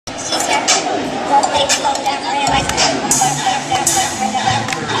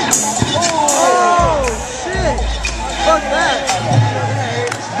Oh, shit. Fuck that.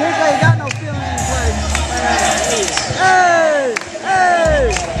 Dick ain't got no feelings like. Hey,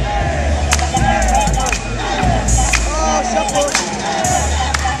 hey. Oh, shuffle.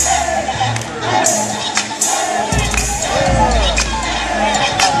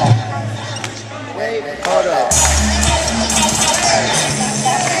 Wait, hold up.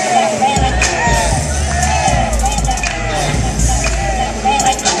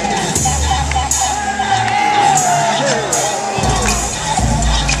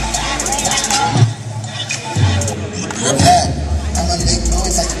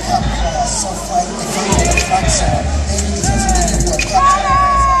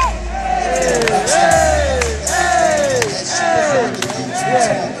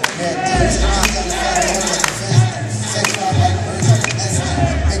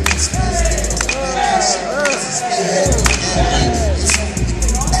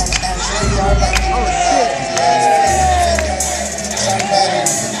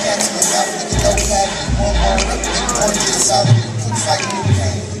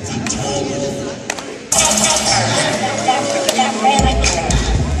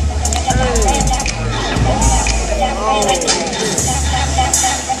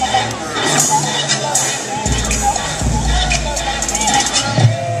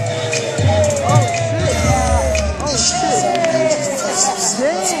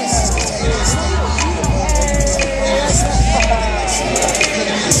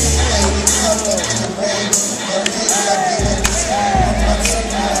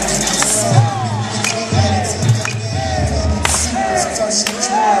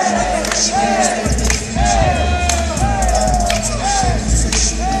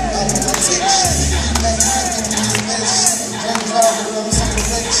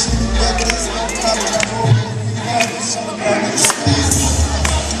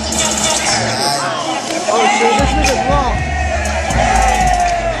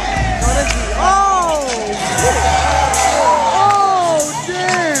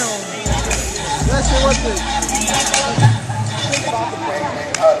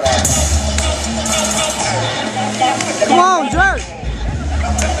 Come on, jerk!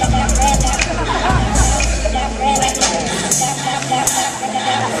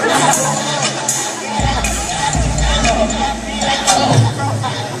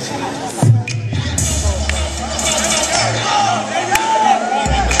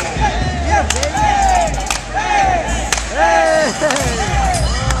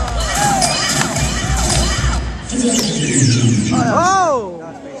 Oh!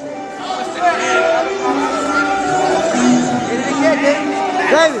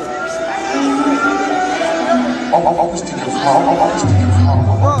 David!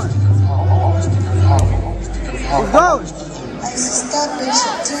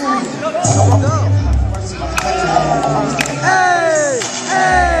 Let's go! Hey!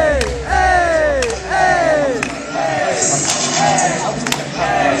 Hey! Hey! Hey!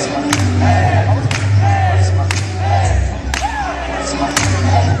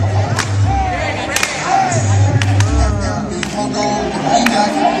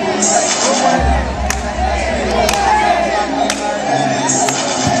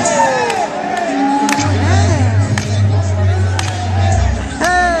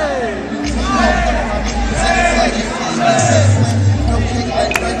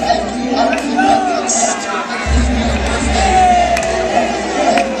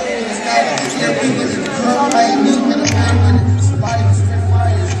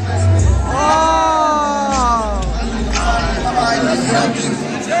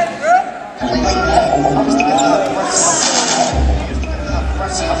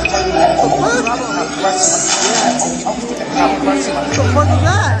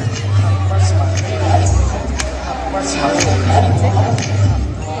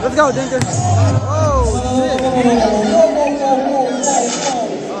 Let's go, Dinker. Oh, shit.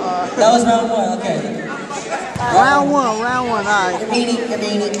 That was round one, okay. Round one, alright.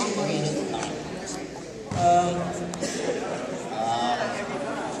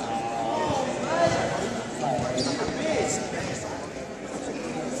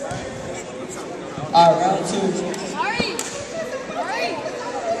 Alright, round two.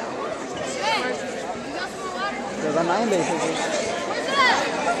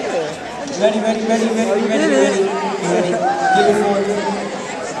 Ready. Give it forward.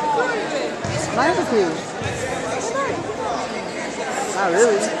 Not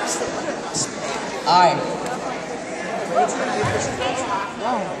really. Alright.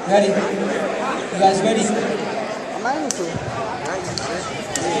 Ready? You guys ready? I'm not into it.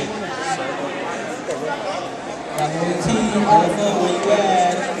 Bravo Ent, AFO, where you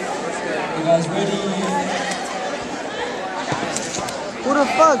at? You guys ready? Who the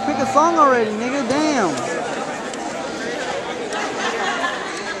fuck? Pick a song already, nigga. Damn.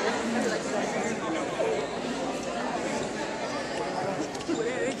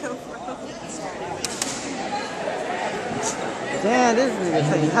 Damn, this nigga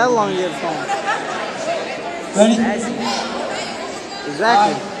take how long to get a song? Ready?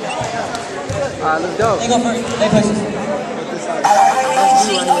 Exactly. Alright, let's go. They go first. They places.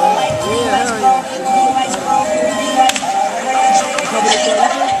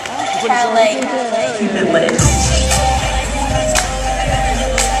 Keep it lit.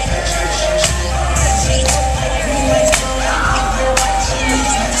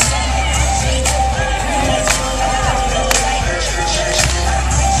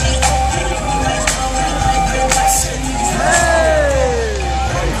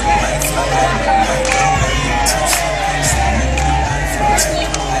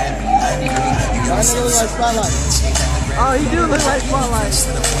 Like Spotlight. Oh, he do look like Spotlight.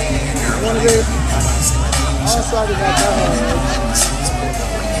 One of his all started like that.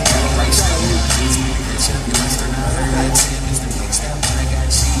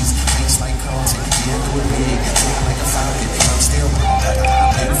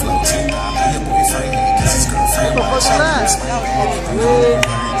 What the fuck is that?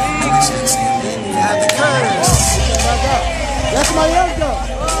 Happy turn. That's somebody else though.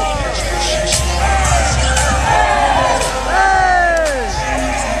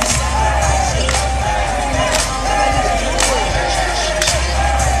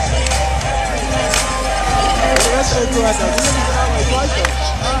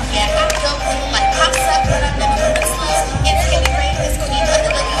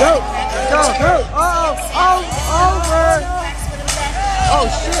 Go! Over! Oh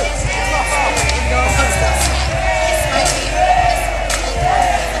shit!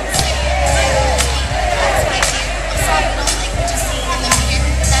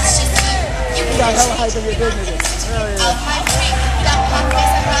 You got hella hype in your business.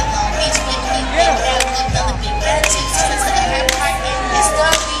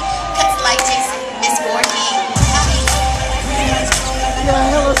 Yeah,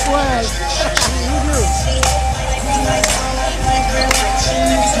 hella swag. You do.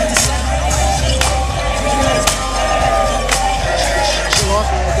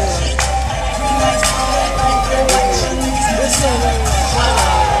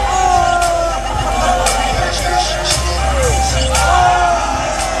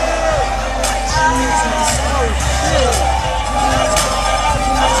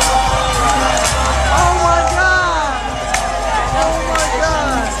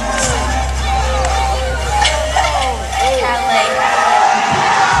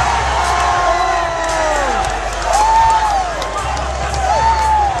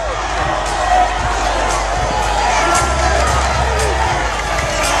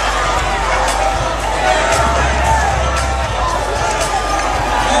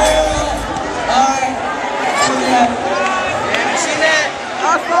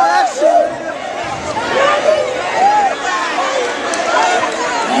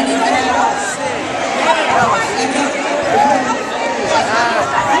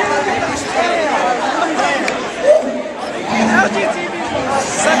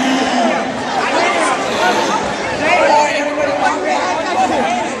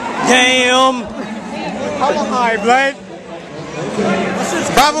 Damn! Alright, blood.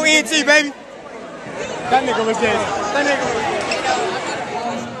 Bravo Ent, baby. That nigga was dead.